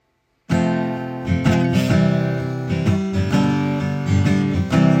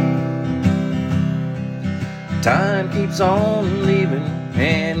Time keeps on leaving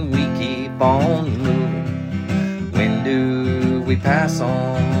and we keep on moving. When do we pass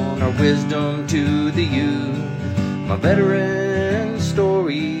on our wisdom to the youth? My veteran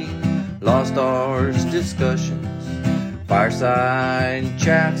story, lost arts discussions, fireside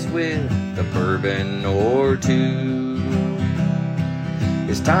chats with a bourbon or two.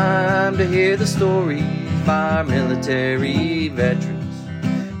 It's time to hear the stories by our military veterans.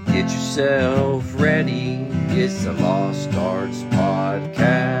 Get yourself ready. It's the Lost Arts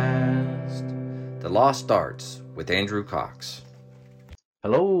Podcast. The Lost Arts with Andrew Cox.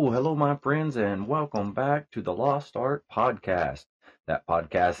 Hello, my friends, and welcome back to the Lost Art Podcast. That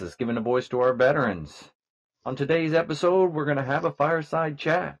podcast is giving a voice to our veterans. On today's episode, we're going to have a fireside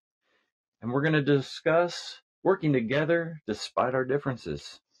chat, and we're going to discuss working together despite our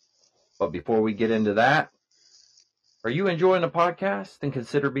differences. But before we get into that, are you enjoying the podcast? Then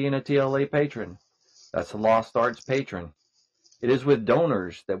consider being a TLA patron. That's a Lost Arts patron. It is with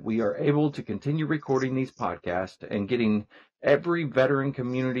donors that we are able to continue recording these podcasts and getting every veteran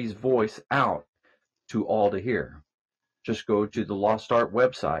community's voice out to all to hear. Just go to the Lost Art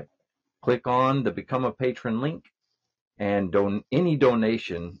website, click on the Become a Patron link, and any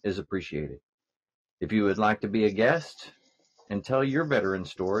donation is appreciated. If you would like to be a guest and tell your veteran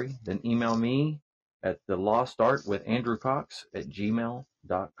story, then email me at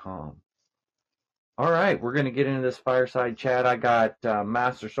thelostartwithandrewcox@gmail.com. All right, we're going to get into this fireside chat. I got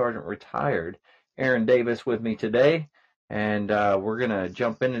Master Sergeant Retired Aaron Davis with me today, and we're going to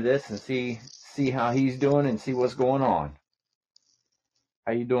jump into this and see how he's doing and see what's going on.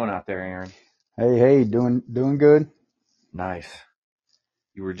 How you doing out there, Aaron? Hey, doing good. Nice.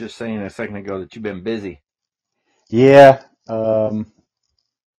 You were just saying a second ago that you've been busy. Yeah,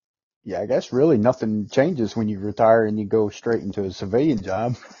 I guess really nothing changes when you retire and you go straight into a civilian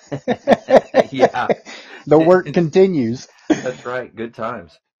job. Yeah. The work continues. That's right. Good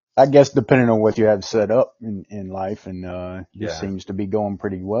times. I guess depending on what you have set up in life, and this Yeah. seems to be going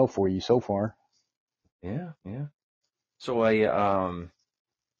pretty well for you so far. Yeah. So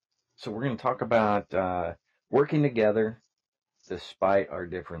so we're going to talk about working together despite our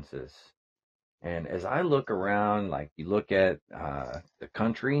differences. And as I look around, like you look at the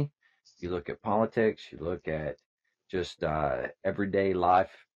country, you look at politics, you look at just everyday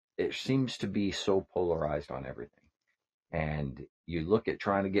life, it seems to be so polarized on everything. And you look at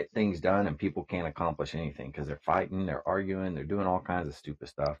trying to get things done and people can't accomplish anything because they're fighting, they're arguing, they're doing all kinds of stupid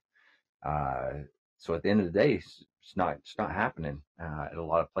stuff. So at the end of the day, it's not happening at a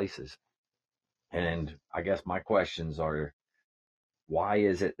lot of places. And I guess my questions are, why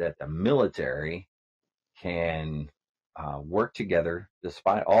is it that the military can work together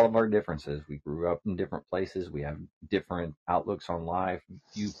despite all of our differences? We grew up in different places. We have different outlooks on life,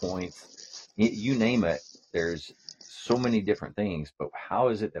 viewpoints, you name it. There's so many different things, but how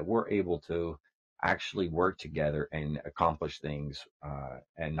is it that we're able to actually work together and accomplish things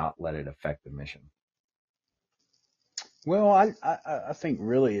and not let it affect the mission? Well, I think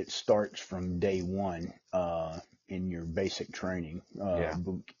really it starts from day one in your basic training. Yeah.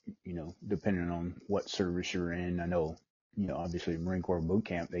 Depending on what service you're in. I know, obviously Marine Corps boot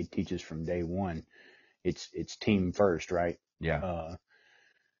camp, they teach us from day one. It's team first, right? Yeah.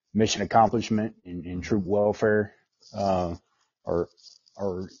 Mission accomplishment and troop welfare are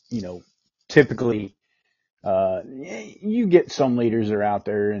typically you get some leaders that are out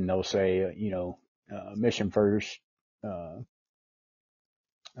there and they'll say mission first.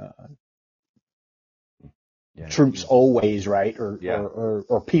 Troops always, right?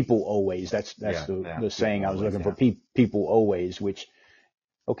 Or people always. That's the saying I was looking for. People always, which,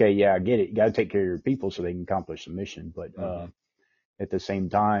 okay, yeah, I get it. You got to take care of your people so they can accomplish the mission. But at the same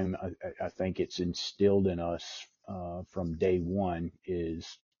time, I think it's instilled in us from day one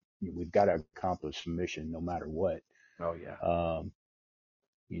is we've got to accomplish the mission no matter what. Oh yeah.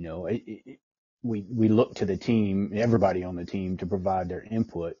 We look to the team, everybody on the team, to provide their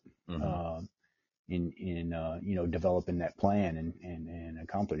input. In developing that plan and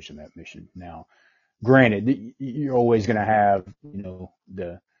accomplishing that mission. Now, granted, you're always going to have,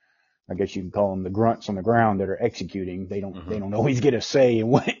 I guess you can call them the grunts on the ground that are executing. They don't always get a say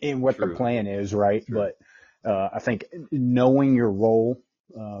in what the plan is, right? True. But I think knowing your role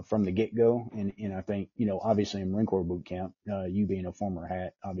from the get-go, and I think, obviously in Marine Corps boot camp, you being a former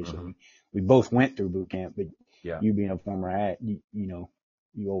hat, obviously we both went through boot camp, but you being a former hat, you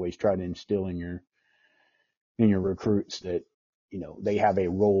always try to instill in your recruits that, they have a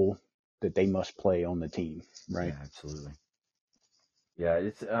role that they must play on the team, right? Yeah, absolutely. Yeah,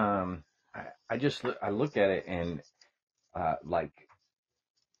 it's I look at it and like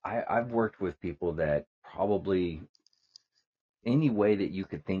I've worked with people that probably any way that you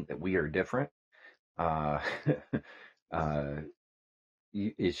could think that we are different. Uh,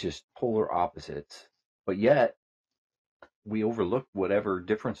 it's just polar opposites, but yet we overlook whatever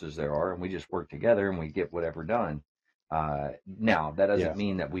differences there are, and we just work together and we get whatever done. Now that doesn't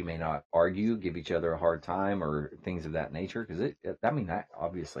mean that we may not argue, give each other a hard time, or things of that nature, because that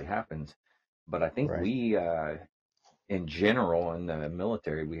obviously happens. But I think we, in general, in the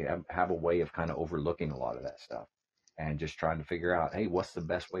military, we have a way of kind of overlooking a lot of that stuff, and just trying to figure out, hey, what's the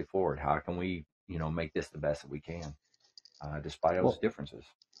best way forward? How can we, make this the best that we can, despite those differences.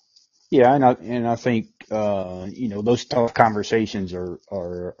 Yeah, and I think those tough conversations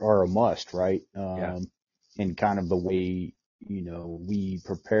are a must, right? And kind of the way we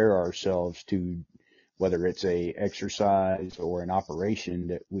prepare ourselves to, whether it's a exercise or an operation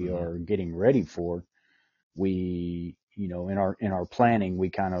that we are getting ready for, we in our planning we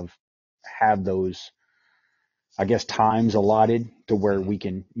kind of have those, I guess, times allotted to where we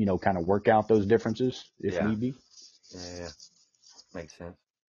can kind of work out those differences if need be. Yeah, makes sense.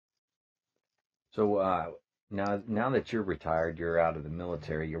 So now that you're retired, you're out of the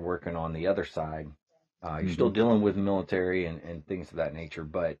military, you're working on the other side. You're still dealing with military and things of that nature,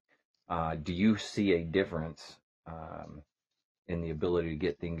 but do you see a difference in the ability to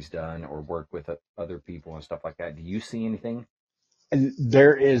get things done or work with other people and stuff like that? Do you see anything? And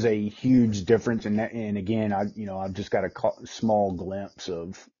there is a huge difference in that. And again, I've just got a small glimpse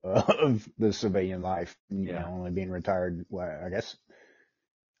of the civilian life, only being retired. Well, I guess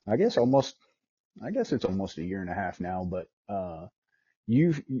it's almost a year and a half now, but,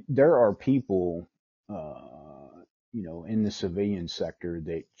 there are people, in the civilian sector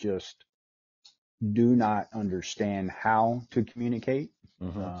that just do not understand how to communicate.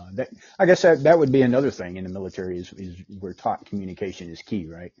 I guess that would be another thing in the military is we're taught communication is key,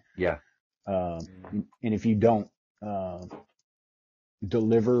 right? Yeah. And if you don't,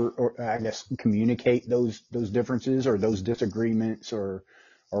 deliver, or I guess communicate those differences or those disagreements or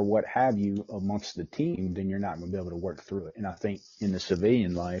what have you amongst the team, then you're not going to be able to work through it. And I think in the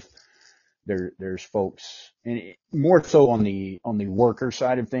civilian life, there's folks, and more so on the worker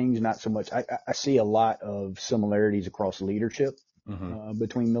side of things, not so much. I see a lot of similarities across leadership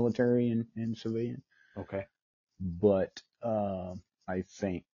between military and civilian. Okay. But I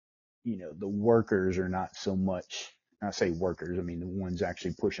think the workers are not so much. I say workers, I mean the ones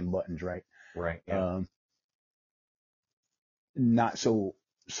actually pushing buttons, right? Right. Yeah. Not so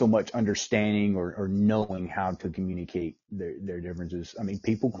much understanding or knowing how to communicate their differences. I mean,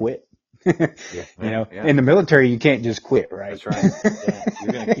 people quit. In the military, you can't just quit, right? That's right. Yeah.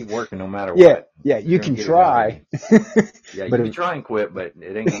 You're going to keep working no matter what. Yeah, you can try. Yeah, you can try and quit, but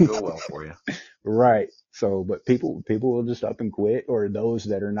it ain't going to go well for you. Right. So, but people will just up and quit, or those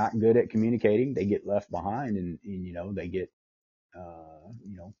that are not good at communicating, they get left behind and they get,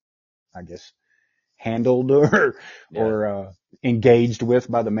 I guess handled or engaged with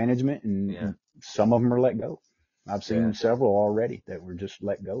by the management, and some of them are let go. I've seen several already that were just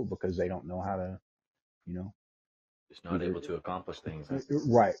let go because they don't know how to, just not able to accomplish things.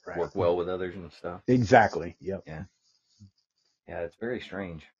 Right. Work well with others and stuff. Exactly. Yep. Yeah. Yeah, it's very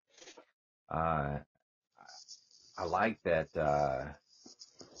strange. I like that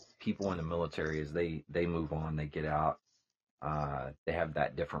people in the military, as they move on, they get out, they have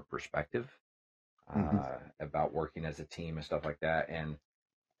that different perspective about working as a team and stuff like that. And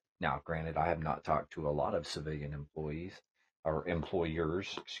now, granted, I have not talked to a lot of civilian employees or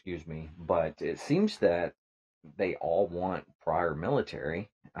employers, excuse me, but it seems that they all want prior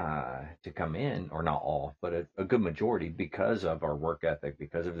military to come in, or not all, but a good majority, because of our work ethic,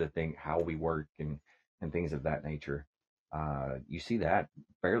 because of how we work and things of that nature. You see that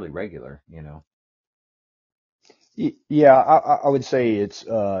fairly regular, Yeah, I would say it's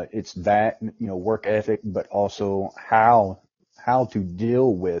that, work ethic, but also how to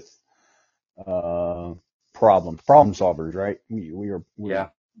deal with problem solvers, right? We are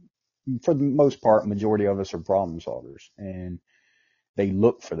for the most part, majority of us are problem solvers, and they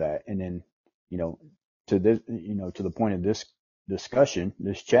look for that. And then, to the point of this discussion,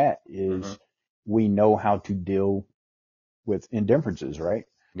 this chat is we know how to deal with indifferences, right?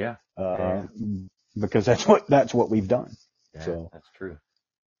 Yeah. Because that's what we've done. Yeah, so that's true.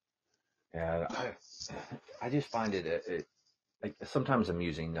 Yeah, I just find it like sometimes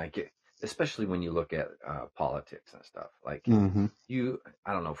amusing, like especially when you look at politics and stuff. Like I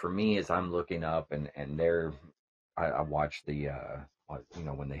don't know. For me, as I'm looking up and I watch the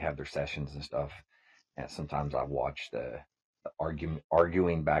when they have their sessions and stuff, and sometimes I watch the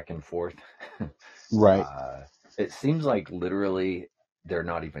arguing back and forth. Right. It seems like literally they're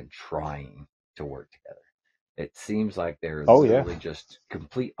not even trying to work together. It seems like they're Oh yeah. literally just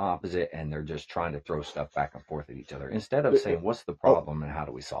complete opposite, and they're just trying to throw stuff back and forth at each other instead of saying, what's the Oh, problem and how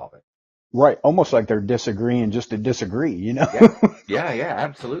do we solve it? right. Almost like they're disagreeing just to disagree, you know? Yeah,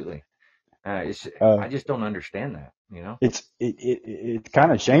 absolutely. I just don't understand that, you know? It's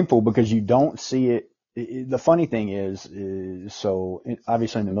kind of shameful because you don't see it. The funny thing is so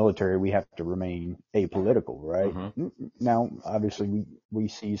obviously in the military we have to remain apolitical, right? Mm-hmm. Now, obviously we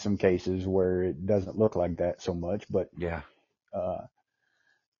see some cases where it doesn't look like that so much, but Yeah. uh,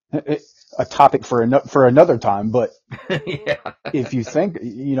 a topic for another time. But Yeah. if you think,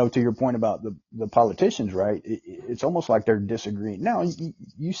 to your point about the politicians, right? It's almost like they're disagreeing. Now,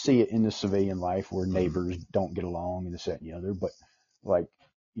 you see it in the civilian life where neighbors don't get along and this, that, and the other. But like,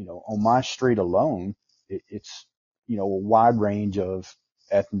 on my street alone, it's, a wide range of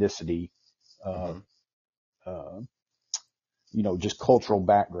ethnicity, uh, Mm-hmm. uh, just cultural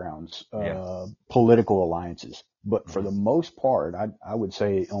backgrounds, Yeah. political alliances. But for Mm-hmm. the most part, I would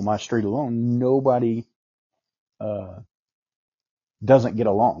say on my street alone, nobody, uh, doesn't get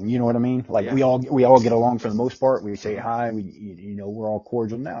along. You know what I mean? Like Yeah. we all get along for the most part. We say hi. We're all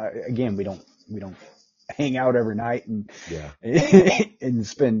cordial. Now, again, we don't hang out every night and Yeah. and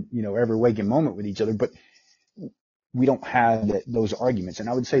spend every waking moment with each other. But we don't have those arguments. And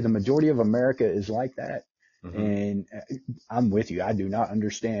I would say the majority of America is like that. Mm-hmm. And I'm with you. I do not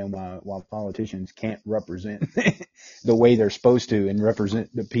understand why politicians can't represent the way they're supposed to and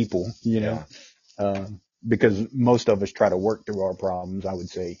represent the people. Yeah. Because most of us try to work through our problems. I would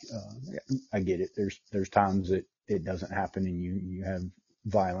say, I get it. There's times that it doesn't happen and you have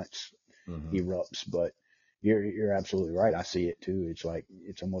violence Mm-hmm. erupts, but you're absolutely right. I see it too.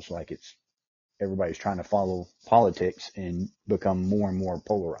 It's almost like everybody's trying to follow politics and become more and more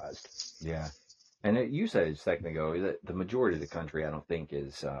polarized. Yeah. And you said a second ago that the majority of the country, I don't think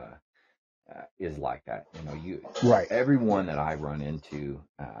is like that. Right. Everyone that I run into,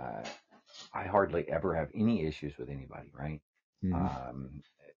 I hardly ever have any issues with anybody, right? Mm-hmm.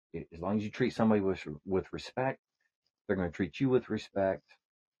 As long as you treat somebody with respect, they're going to treat you with respect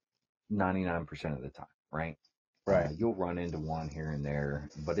 99% of the time, right? Right. You'll run into one here and there,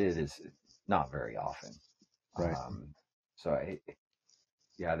 but it is not very often. Right. So I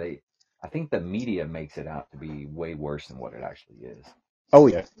think the media makes it out to be way worse than what it actually is. Oh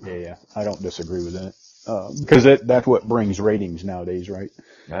yeah. Yeah. I don't disagree with that. Because that's what brings ratings nowadays, right?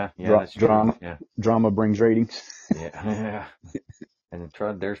 Yeah, that's true. Yeah. Drama brings ratings. Yeah. And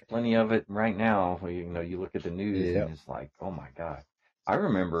there's plenty of it right now. You look at the news Yeah. and it's like, oh my God. I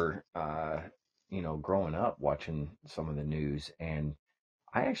remember, growing up watching some of the news, and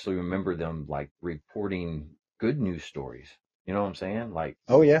I actually remember them like reporting good news stories. You know what I'm saying? Like,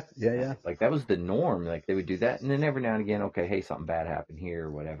 Oh yeah. Yeah. like that was the norm. Like they would do that, and then every now and again, okay, hey, something bad happened here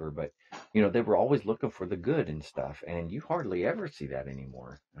or whatever. But they were always looking for the good and stuff, and you hardly ever see that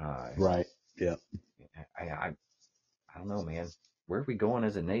anymore. Right. Yeah. I don't know, man. Where are we going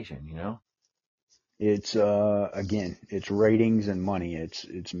as a nation? It's again, it's ratings and money.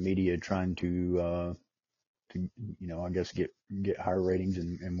 It's media trying to I guess get higher ratings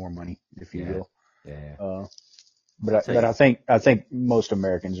and more money, if you Yeah, will. yeah. But I think most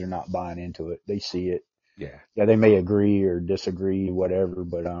Americans are not buying into it. They see it. Yeah, Yeah, they may agree or disagree, whatever,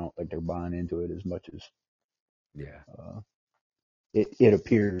 but I don't think they're buying into it as much as yeah. it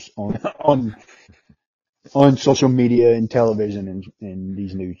appears on social media and television and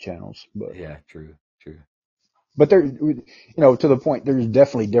these news channels. Yeah, true. But there, to the point, there's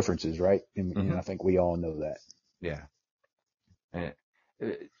definitely differences, right? And Hmm. I think we all know that. Yeah, and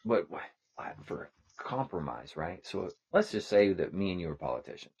but for compromise, right? So let's just say that me and you are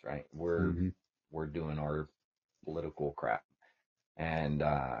politicians, right? We're Hmm. we're doing our political crap, and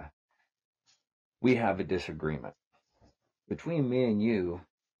we have a disagreement between me and you.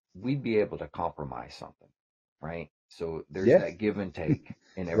 We'd be able to compromise something, right? So there's Yeah, that give and take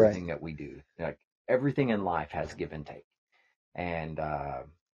in right. everything that we do. Like everything in life has give and take, and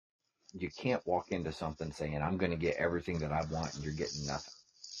you can't walk into something saying I'm going to get everything that I want and you're getting nothing.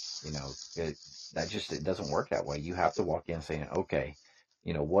 It doesn't work that way. You have to walk in saying, okay,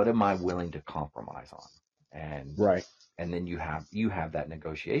 what am I willing to compromise on? And Right. and then you have that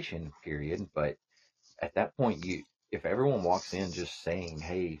negotiation period. But at that point, if everyone walks in just saying,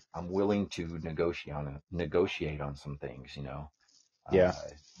 hey, I'm willing to negotiate on some things, Yeah.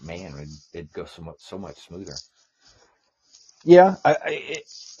 man, it'd go so much smoother. Yeah.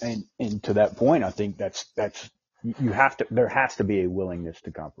 And to that point, I think that's there has to be a willingness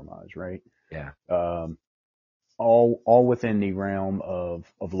to compromise, right? Yeah. Um, all within the realm of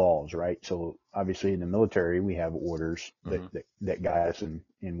laws, right? So obviously in the military, we have orders Hmm. that guide us in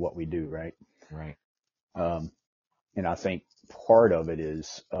what we do, right? Right. And I think part of it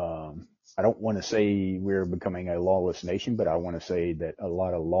is, I don't want to say we're becoming a lawless nation, but I want to say that a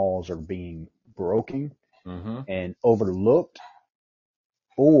lot of laws are being broken and overlooked,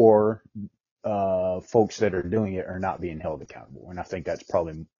 or folks that are doing it are not being held accountable. And I think that's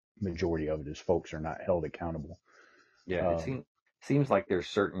probably majority of it is folks are not held accountable. Yeah, it seems like there's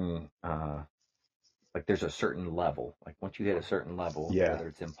certain like there's a certain level. Like once you hit a certain level, whether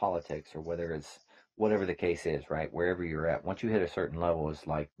it's in politics or whether it's whatever the case is, right? Wherever you're at, once you hit a certain level, it's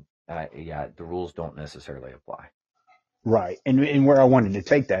like the rules don't necessarily apply. Right. And where I wanted to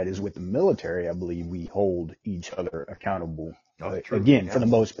take that is with the military, I believe we hold each other accountable. Again, for the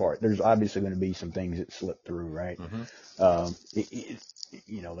most part, there's obviously going to be some things that slip through, right?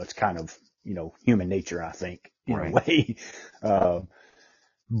 That's kind of, human nature, I think, in a way.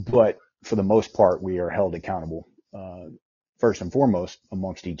 But for the most part, we are held accountable, first and foremost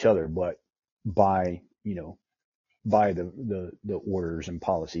amongst each other, but by, by the orders and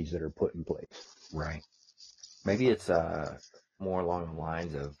policies that are put in place. Right. Maybe it's more along the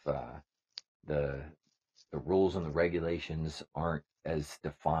lines of the rules and the regulations aren't as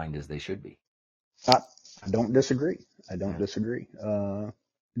defined as they should be. I don't disagree.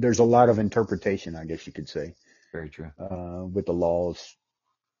 There's a lot of interpretation, I guess you could say. Very true. With the laws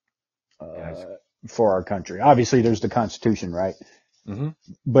for our country. Obviously, there's the Constitution, right?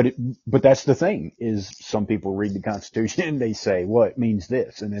 But that's the thing is some people read the Constitution and they say, well, it means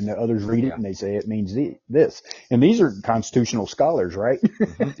this. And then the others read it and they say it means this. And these are constitutional scholars, right?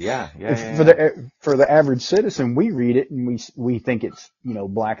 For the average citizen, we read it and we think it's,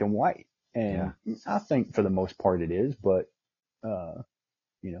 black and white. And I think for the most part it is, but,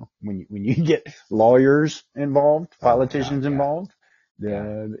 when you get lawyers involved, politicians involved,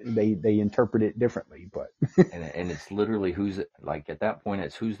 they interpret it differently, but and it's literally who's like at that point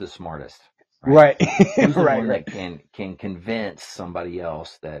it's who's the smartest, right? Who's the one that can convince somebody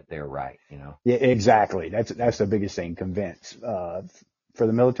else that they're right, Yeah, exactly. That's the biggest thing. Convince. For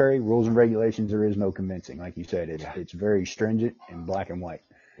the military, rules and regulations, there is no convincing. Like you said, it's very stringent and black and white.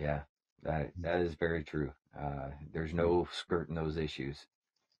 Yeah, that is very true. There's no skirting those issues,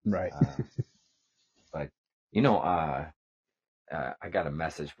 right? But I got a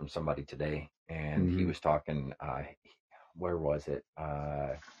message from somebody today, and he was talking. Where was it?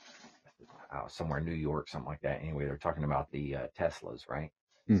 Somewhere in New York, something like that. Anyway, they're talking about the Teslas, right?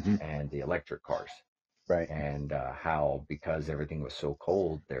 And the electric cars, right? And how because everything was so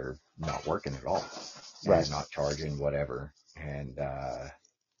cold, they're not working at all, right? Not charging, whatever.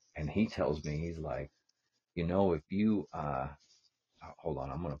 And he tells me, he's like, if you hold on,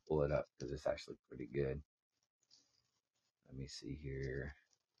 I'm gonna pull it up because it's actually pretty good. Let me see here.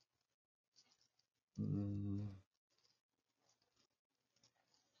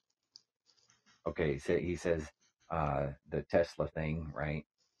 Okay, so he says the Tesla thing, right?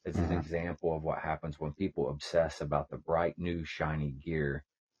 It's an example of what happens when people obsess about the bright, new, shiny gear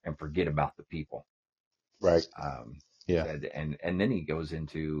and forget about the people. Right. And then he goes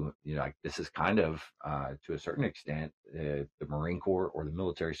into, like this is kind of, to a certain extent, the Marine Corps or the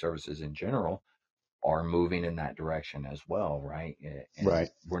military services in general are moving in that direction as well, right? And right.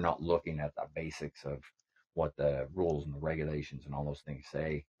 We're not looking at the basics of what the rules and the regulations and all those things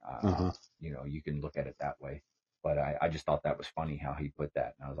say. You can look at it that way. But I just thought that was funny how he put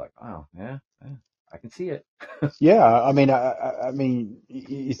that. And I was like, oh, yeah, I can see it. Yeah. I mean,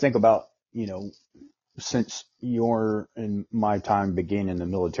 you think about, since your and my time began in the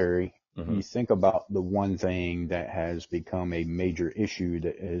military, you think about the one thing that has become a major issue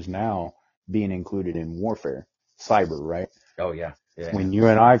that is now being included in warfare, cyber, right? Oh, yeah. When you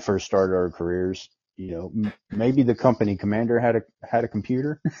and I first started our careers, maybe the company commander had a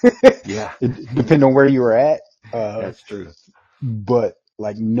computer. Yeah. Depending on where you were at. That's true. But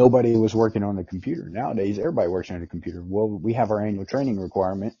like nobody was working on a computer. Nowadays, everybody works on a computer. Well, we have our annual training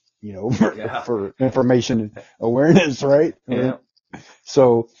requirement, for information awareness, right? Yeah.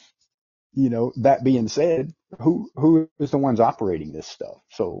 So, that being said, who is the ones operating this stuff?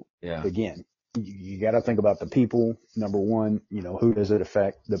 So again, you got to think about the people. Number one, who does it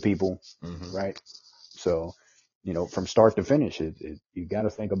affect? The people, right? So, from start to finish, you got to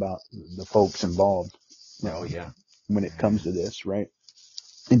think about the folks involved. When it comes to this, right?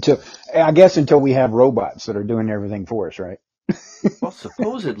 Until we have robots that are doing everything for us, right? Well,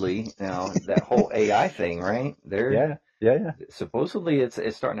 supposedly now that whole AI thing, right? Yeah. Supposedly it's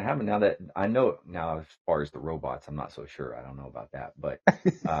starting to happen now that I know now. As far as the robots, I'm not so sure. I don't know about that, but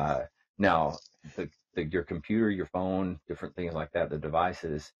now your computer, your phone, different things like that, the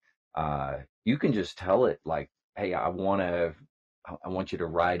devices, you can just tell it like, hey, I want to I want you to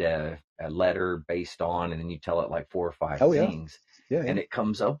write a letter based on, and then you tell it like 4 or 5 Oh, yeah. things, Yeah. and Yeah. it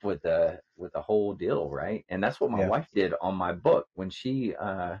comes up with a whole deal, right? And that's what my Yeah. wife did on my book when she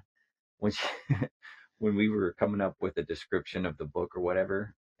when she when we were coming up with a description of the book or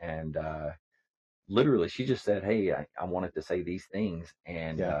whatever, and literally she just said, "Hey, I wanted to say these things,"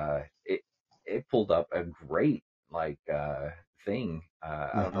 and Yeah. it pulled up a great like thing.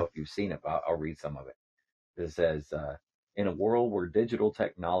 I don't know Uh-huh. if you've seen it, but I'll read some of it. It says, in a world where digital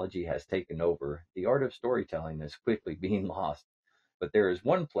technology has taken over, the art of storytelling is quickly being lost. But there is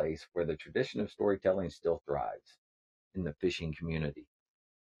one place where the tradition of storytelling still thrives, in the fishing community.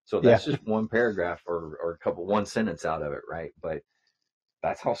 So Yeah. that's just one paragraph or one sentence out of it, right? But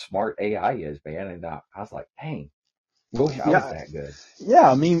that's how smart AI is, man. And I was like, dang, I Well, wish I was yeah. that good.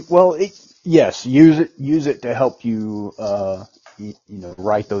 Yeah. I mean, well, yes, use it to help you,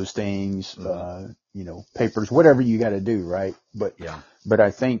 write those things, Hmm. papers, whatever you got to do, right? Yeah. But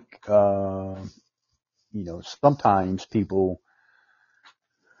I think, sometimes people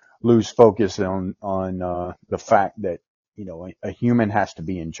lose focus on the fact that, a human has to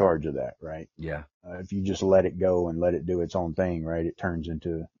be in charge of that, right? Yeah. If you just let it go and let it do its own thing, right, it turns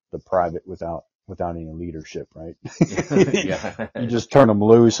into the private without any leadership, right? Yeah. You It's just turn true. them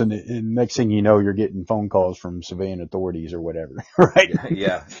loose, and next thing you know, you're getting phone calls from civilian authorities or whatever, right? Yeah.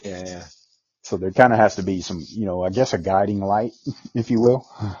 Yeah. Yeah. Yeah. So there kind of has to be some, I guess a guiding light, if you will.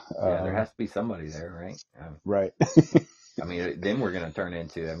 Yeah. There has to be somebody there, right? Right. I mean, then we're going to turn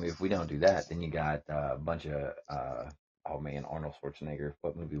into, I mean, if we don't do that, then you got a bunch of, oh man, Arnold Schwarzenegger.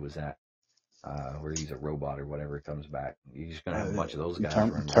 What movie was that? Where he's a robot or whatever comes back. You're just going to have a bunch of those guys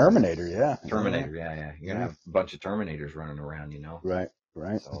running around. Terminator, yeah, yeah, Terminator, yeah, yeah. You're going yeah. to have a bunch of Terminators running around, Right,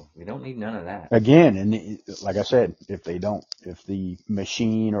 right. So we don't need none of that. Again, and like I said, if the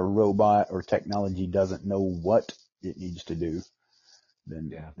machine or robot or technology doesn't know what it needs to do,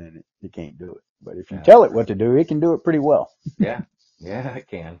 then Yeah, it can't do it. But if you yeah, tell it what right. to do, it can do it pretty well. Yeah, yeah, I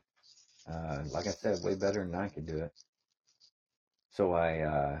can. Like I said, way better than I could do it. So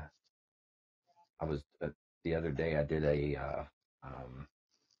I was the other day I did a um,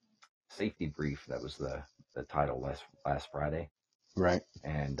 safety brief. That was the title last Friday. Right.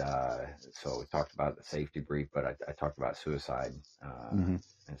 And so we talked about the safety brief, but I talked about suicide Hmm.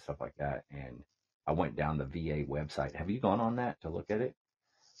 and stuff like that. And I went down the VA website. Have you gone on that to look at it?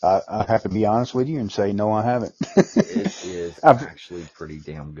 I have to be honest with you and say no, I haven't. It is I've actually pretty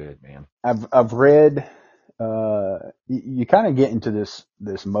damn good, man. I've read. You kind of get into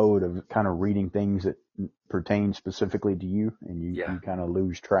this mode of kind of reading things that pertain specifically to you, and Yeah, you kind of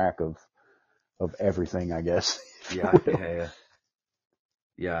lose track of everything, I guess. If you yeah, will. yeah, yeah.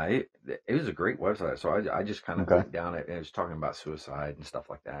 Yeah, it was a great website. So I just kind of Okay. went down it and it was talking about suicide and stuff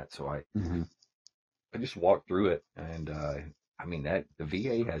like that. So Hmm. I just walked through it and I mean that the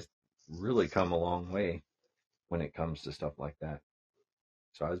VA has really come a long way when it comes to stuff like that.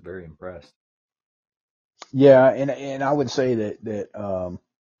 So I was very impressed. Yeah, and I would say that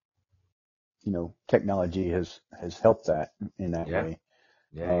technology has helped that in that Yeah, way.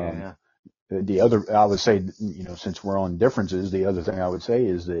 yeah, yeah, Um, yeah, the other, I would say, since we're on differences, the other thing I would say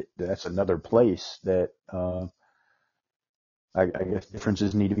is that that's another place that I guess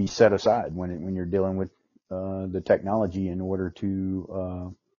differences need to be set aside when you're dealing with the technology in order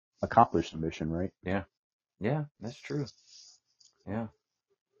to accomplish the mission, right? yeah, yeah. That's true. Yeah,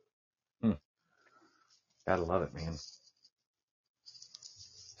 hmm. Gotta love it, man.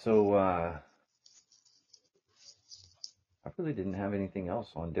 So I really didn't have anything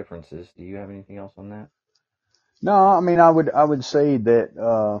else on differences. Do you have anything else on that? No, I mean, I would say that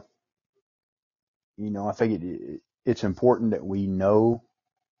I think it's important that we know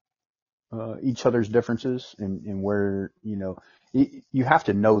each other's differences and where you have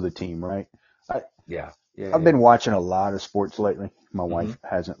to know the team, right? I, Yeah, yeah, I've yeah. been watching a lot of sports lately. My Mm-hmm. wife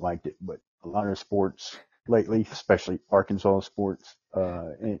hasn't liked it, but a lot of sports lately, especially Arkansas sports.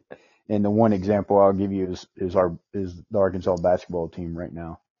 And the one example I'll give you is the Arkansas basketball team right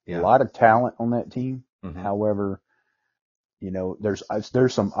now. A Yeah. lot of talent on that team. Mm-hmm. However,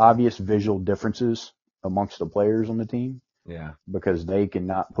 there's some obvious visual differences amongst the players on the team Yeah. because they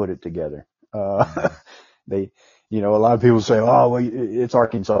cannot put it together. Uh, Mm-hmm. they, a lot of people say, "Oh, well, it's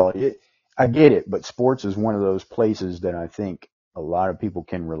Arkansas." I get it, but sports is one of those places that I think a lot of people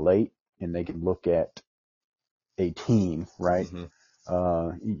can relate and they can look at a team, right? Mm-hmm.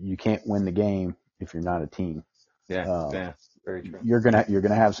 You can't win the game if you're not a team. Yeah. Uh, Yeah. Very true. you're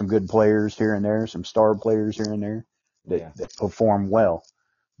gonna have some good players here and there, some star players here and there Yeah. that perform well.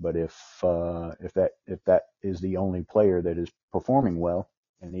 But if that is the only player that is performing well,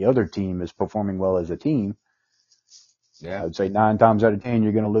 and the other team is performing well as a team, I would say 9 times out of 10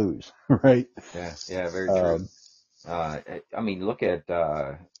 you're going to lose, right? Yeah, very true. I mean, look at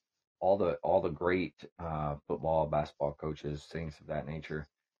all the great football, basketball coaches, things of that nature.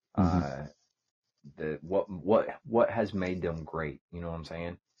 Mm-hmm. What has made them great? You know what I'm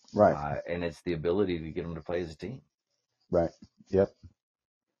saying? Right. And it's the ability to get them to play as a team. Right. Yep.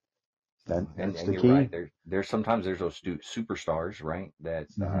 And That's the you're key. right. There's sometimes there's those superstars, right, that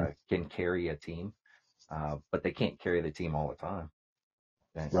can carry a team, but they can't carry the team all the time.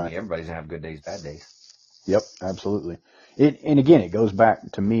 I mean, everybody's gonna have good days, bad days. Yep, absolutely. And again, it goes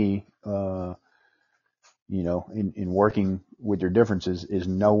back to me, in working with your differences is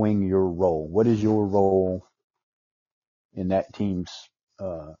knowing your role. What is your role in that team's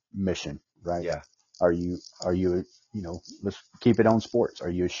mission, right? Yeah. Are you let's keep it on sports. Are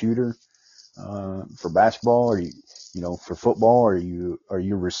you a shooter for basketball? Are you, for football? Are you a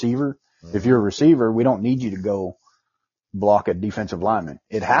receiver? Mm-hmm. If you're a receiver, we don't need you to go block a defensive lineman.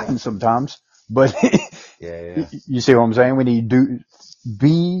 It happens sometimes, but you see what I'm saying? We need to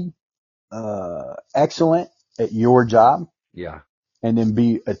be excellent at your job. Yeah. And then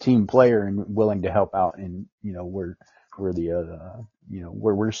be a team player and willing to help out and, where the,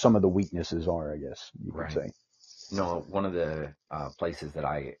 where some of the weaknesses are, I guess you could say. No, one of the places that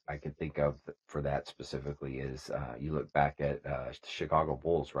I could think of for that specifically is you look back at the Chicago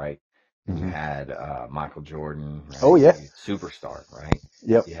Bulls, right? And you had Michael Jordan, right? Oh, yeah. Superstar, right?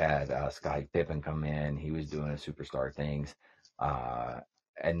 Yep. You had Scottie Pippen come in. He was doing superstar things.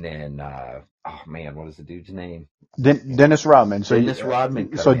 And then, oh man, what is the dude's name? Dennis Rodman. So Dennis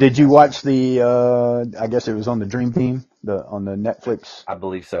Rodman. So did you watch the, I guess it was on the Dream Team, on the Netflix? I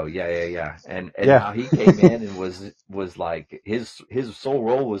believe so. Yeah. And how he came in and was like, his sole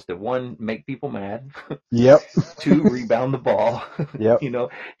role was to, 1, make people mad. Yep. 2, rebound the ball. Yep.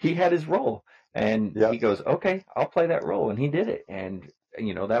 He had his role and he goes, okay, I'll play that role. And he did it. And,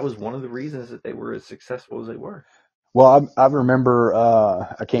 that was one of the reasons that they were as successful as they were. Well, I remember,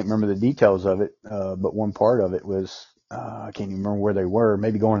 I can't remember the details of it, but one part of it was, I can't even remember where they were,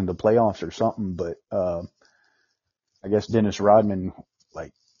 maybe going into the playoffs or something, but, I guess Dennis Rodman,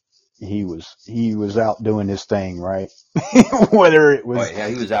 like, he was out doing his thing, right? Whether it was. Oh, yeah,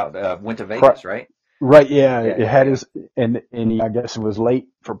 he was out, went to Vegas, right? Right. Yeah. It had his, and I guess it was late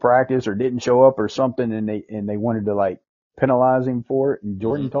for practice or didn't show up or something. And they wanted to like penalize him for it. And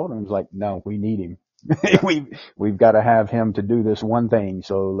Jordan told him, he was like, no, we need him. We've got to have him to do this one thing.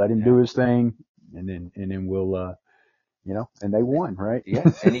 So let him do his thing. And then we'll, and they won, right?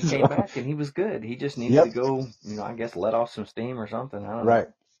 Yeah. And he came back and he was good. He just needed to go, I guess let off some steam or something. I don't know.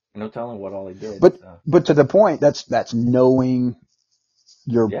 No telling what all he did. But to the point, that's knowing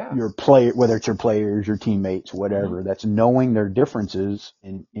your player, whether it's your players, your teammates, whatever, that's knowing their differences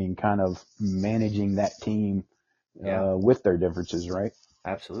and kind of managing that team, with their differences, right?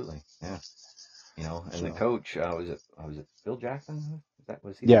 Absolutely. Yeah. And the coach, was it Phil Jackson?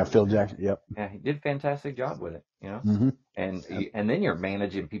 Was he? Yeah, Phil Jackson. Yep. Yeah, he did a fantastic job with it, And then you're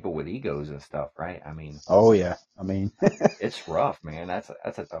managing people with egos and stuff, right? I mean. Oh yeah. I mean. It's rough, man. That's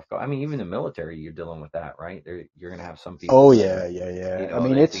a tough call. I mean, even the military, you're dealing with that, right? You're gonna have some people. Oh yeah. I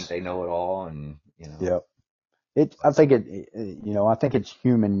mean, they think they know it all, and Yep. I think it's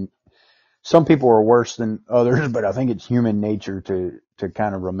human. Some people are worse than others, but I think it's human nature to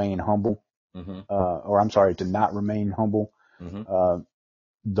kind of remain humble. Or I'm sorry, to not remain humble.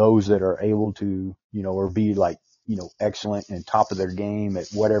 Those that are able to, or be like, excellent and top of their game at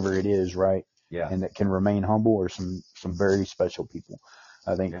whatever it is, right? Yeah. And that can remain humble are some very special people.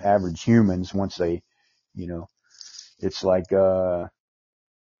 I think average humans, once they, it's like, I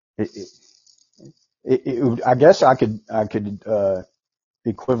guess I could,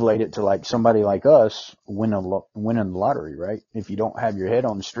 equivalent it to like somebody like us winning the lottery, right? If you don't have your head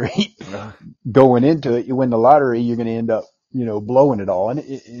on the street going into it, you win the lottery, you're going to end up, blowing it all.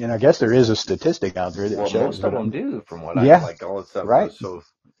 And I guess there is a statistic out there that shows most of them do, from what I like, all the stuff. Right. So,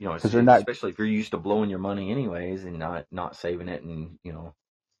 especially if you're used to blowing your money anyways and not saving it, and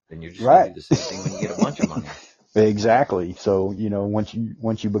then you're just going to do the same thing when you get a bunch of money. Exactly. So, once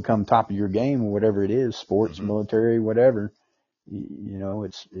you become top of your game, whatever it is, sports, military, whatever,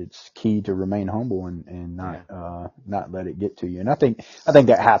 it's key to remain humble and not let it get to you. And I think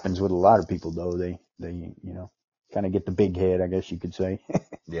that happens with a lot of people, though. They kind of get the big head, I guess you could say.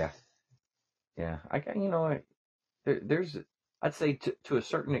 Yeah. There's, I'd say to a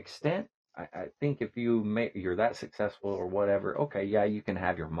certain extent, I think if you're that successful or whatever, okay, yeah, you can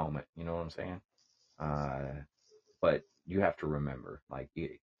have your moment. You know what I'm saying? But you have to remember, like,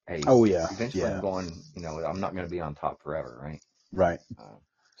 hey, eventually I'm going, I'm not going to be on top forever, right? Right.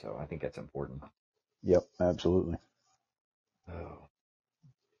 So I think that's important. Yep, absolutely. Oh.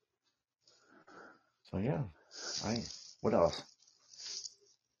 So yeah, what else?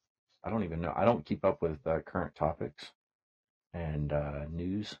 I don't even know. I don't keep up with current topics and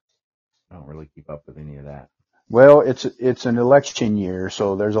news. I don't really keep up with any of that. Well, it's an election year,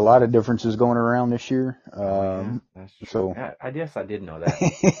 so there's a lot of differences going around this year. Yeah, that's true. So Yeah, I guess I did know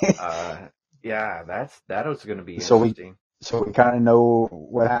that. Yeah, that was going to be so interesting. we kind of know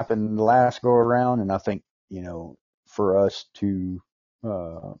what happened the last go around, and I think for us to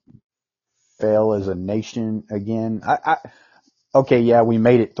uh, fail as a nation again, okay, yeah, we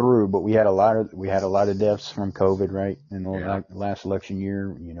made it through, but we had a lot of deaths from COVID, right? In the last election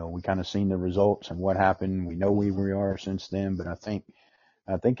year, we kind of seen the results and what happened. We know where we are since then, but I think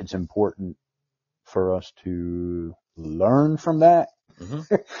it's important for us to learn from that.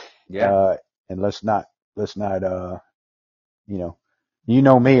 Mm-hmm. Yeah. And let's not, me.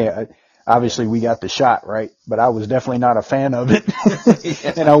 Obviously, we got the shot, right? But I was definitely not a fan of it.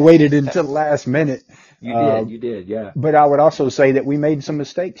 Yeah. And I waited until the last minute. You did, yeah. But I would also say that we made some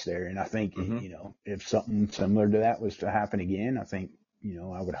mistakes there. And I think, if something similar to that was to happen again, I think,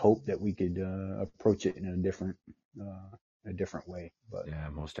 I would hope that we could approach it in a different way. But yeah,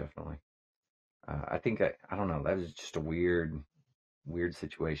 most definitely. I think I don't know. That was just a weird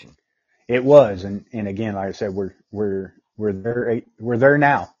situation. It was, and again, like I said, we're there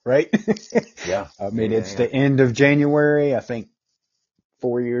now, right? Yeah. I mean, it's the end of January. I think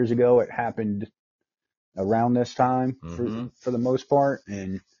 4 years ago it happened around this time for the most part,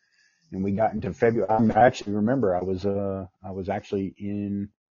 and we got into February. I actually remember I was actually in,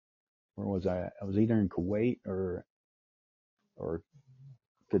 where was I? I was either in Kuwait or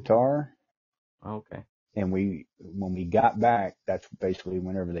Qatar. Okay. And when we got back, that's basically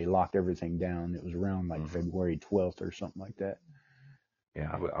whenever they locked everything down. It was around like February 12th or something like that. Yeah,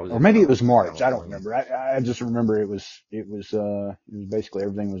 I was. Or maybe it was March. California. I don't remember. I just remember it was basically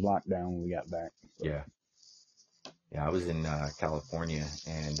everything was locked down when we got back. So. Yeah. Yeah, I was in California,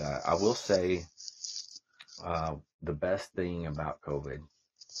 and I will say the best thing about COVID,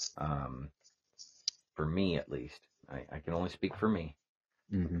 for me at least, I can only speak for me.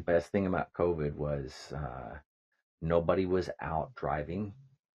 Mm-hmm. The best thing about COVID was nobody was out driving,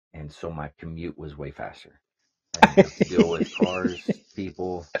 and so my commute was way faster. I didn't have to deal with cars,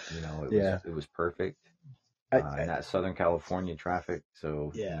 people. It was perfect. And that Southern California traffic,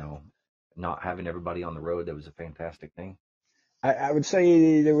 so not having everybody on the road, that was a fantastic thing. I would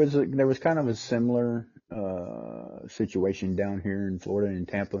say there was kind of a similar situation down here in Florida in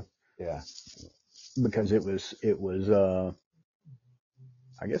Tampa. Yeah. Because it was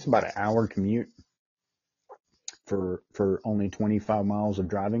I guess about an hour commute for only 25 miles of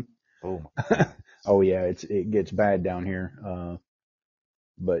driving. Oh. Oh yeah, it gets bad down here.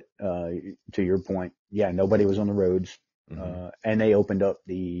 But to your point, yeah, nobody was on the roads. And they opened up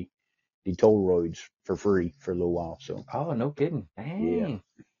the toll roads for free for a little while. So. Oh, no kidding. Dang. Yeah.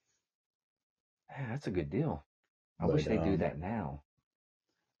 Man, that's a good deal. I wish they do that now.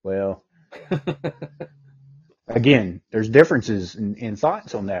 Well, again, there's differences in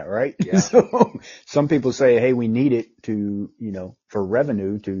thoughts on that, right? Yeah. So some people say, hey, we need it to, for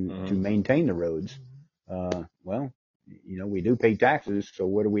revenue to maintain the roads. Well, we do pay taxes. So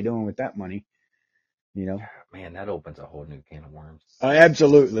what are we doing with that money? Man, that opens a whole new can of worms.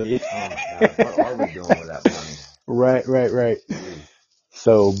 Absolutely. Oh my God. What are we doing with that money? Right.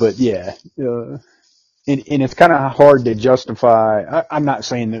 So, but yeah, and it's kind of hard to justify. I'm not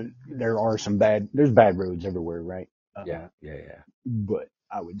saying that there's bad roads everywhere, right? Yeah. But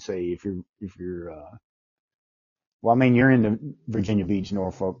I would say if you're, well, I mean, you're in the Virginia Beach,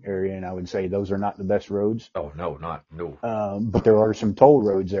 Norfolk area, and I would say those are not the best roads. Oh, no. But there are some toll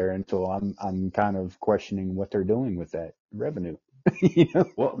roads there, and so I'm kind of questioning what they're doing with that revenue.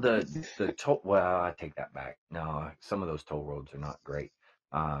 Well, the toll. Well, I take that back. No, some of those toll roads are not great.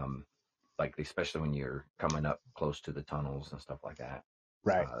 Like especially when you're coming up close to the tunnels and stuff like that.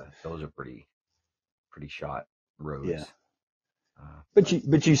 Right. Those are pretty shot roads. Yeah.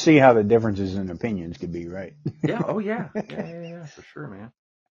 But you see how the differences in opinions could be, right? Yeah. Oh yeah. Yeah. For sure, man.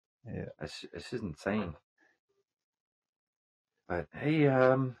 Yeah. This is insane. But hey,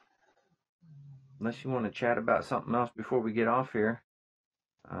 unless you want to chat about something else before we get off here.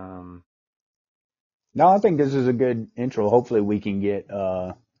 No, I think this is a good intro. Hopefully we can get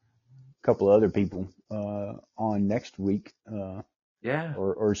a couple of other people on next week. Yeah.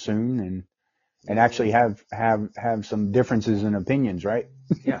 Or soon, and actually have some differences in opinions, right?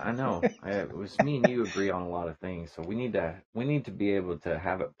 Yeah, I know. It was me and you agree on a lot of things, so we need to be able to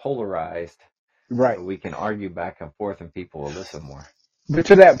have it polarized, right? So we can argue back and forth, and people will listen more. But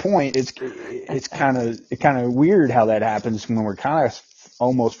to that point, it's kind of weird how that happens when we're kind of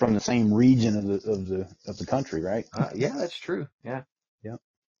almost from the same region of the country, right? Yeah, that's true. Yeah. Yeah.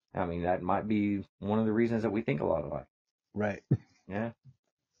 I mean, that might be one of the reasons that we think a lot alike. Right. Yeah.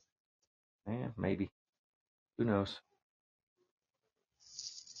 Yeah, maybe. Who knows?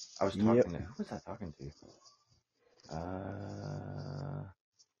 I was talking to, who was I talking to?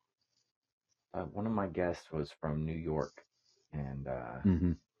 One of my guests was from New York, and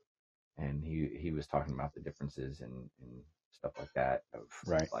and he was talking about the differences and stuff like that of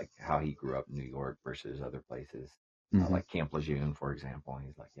like how he grew up in New York versus other places, like Camp Lejeune, for example. And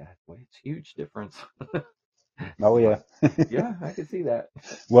he's like, yeah, well, it's a huge difference. Oh yeah. Yeah, I could see that.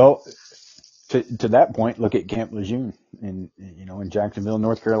 Well, to that point, look at Camp Lejeune in Jacksonville,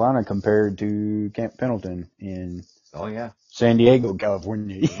 North Carolina, compared to Camp Pendleton in San Diego,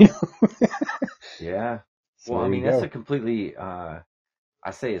 California. Yeah. So well, I mean, that's a completely I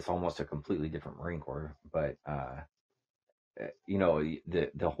say it's almost a completely different Marine Corps, but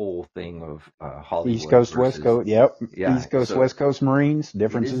the whole thing of Hollywood, East Coast, West Coast, yep, yeah, East Coast, West Coast Marines,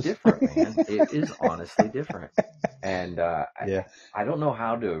 differences. It is different, man. It is honestly different, and I don't know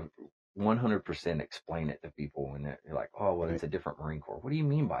how to 100% explain it to people when they're like, "Oh, well, it's a different Marine Corps." What do you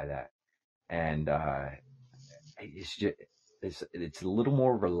mean by that? And it's just it's a little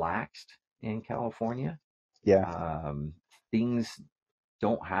more relaxed in California. Yeah. Things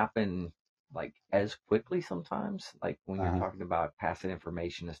don't happen like as quickly sometimes, like when you're talking about passing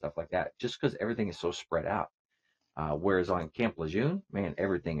information and stuff like that, just because everything is so spread out. Whereas on Camp Lejeune, man,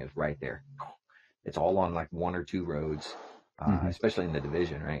 everything is right there. It's all on like one or two roads, especially in the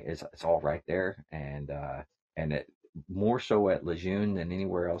division, right? It's all right there, and it more so at Lejeune than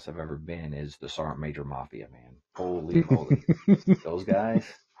anywhere else I've ever been is the Sergeant Major Mafia, man. Holy moly, those guys.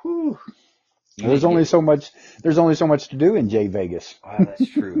 Whew. There's only so much to do in J Vegas. Oh,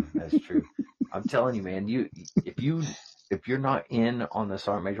 that's true. That's true. I'm telling you, man. If you're not in on the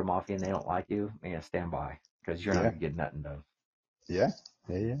Sergeant Major Mafia and they don't like you, man, stand by because you're not gonna get nothing done. Yeah.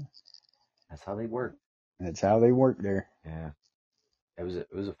 That's how they work. That's how they work there. Yeah. It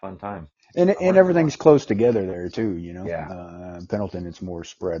was a fun time. And everything's close together there too, Yeah. Pendleton, it's more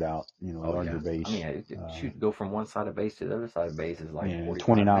spread out, larger base. I mean, go from one side of base to the other side of base is like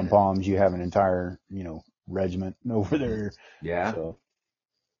 29 Palms. You have an entire, regiment over there. Yeah. So,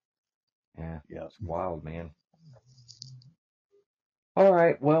 yeah. It's wild, man. All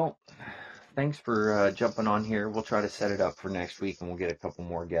right. Well, thanks for jumping on here. We'll try to set it up for next week, and we'll get a couple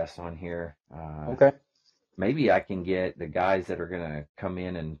more guests on here. Okay. Maybe I can get the guys that are going to come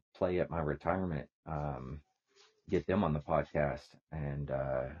in and play at my retirement, get them on the podcast, and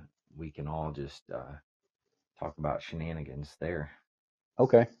we can all just talk about shenanigans there.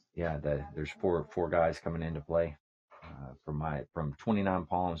 Okay. Yeah, there's four guys coming into play from 29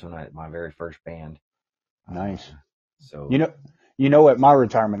 Palms when my very first band. Nice. So at my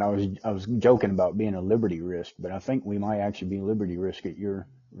retirement, I was joking about being a Liberty Risk, but I think we might actually be Liberty Risk at your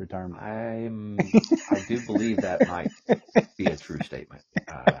retirement. I do believe that might be a true statement.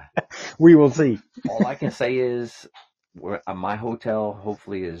 We will see. All I can say is my hotel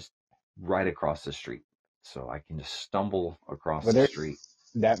hopefully is right across the street, so I can just stumble across the street.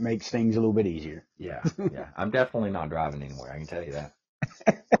 That makes things a little bit easier. Yeah. I'm definitely not driving anywhere. I can tell you that.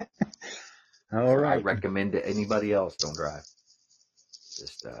 All right. I recommend to anybody else, don't drive.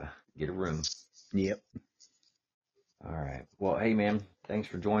 Just get a room. Yep. All right. Well, hey, man, thanks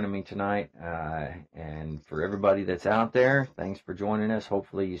for joining me tonight. And for everybody that's out there, thanks for joining us.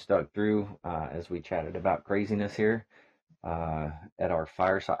 Hopefully you stuck through as we chatted about craziness here at our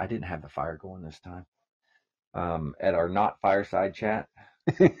fireside. I didn't have the fire going this time. At our not fireside chat.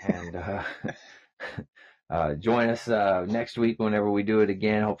 And join us next week whenever we do it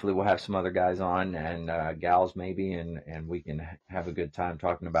again. Hopefully we'll have some other guys on and gals maybe, and we can have a good time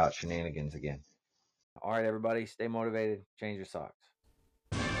talking about shenanigans again. All right, everybody, stay motivated, change your socks.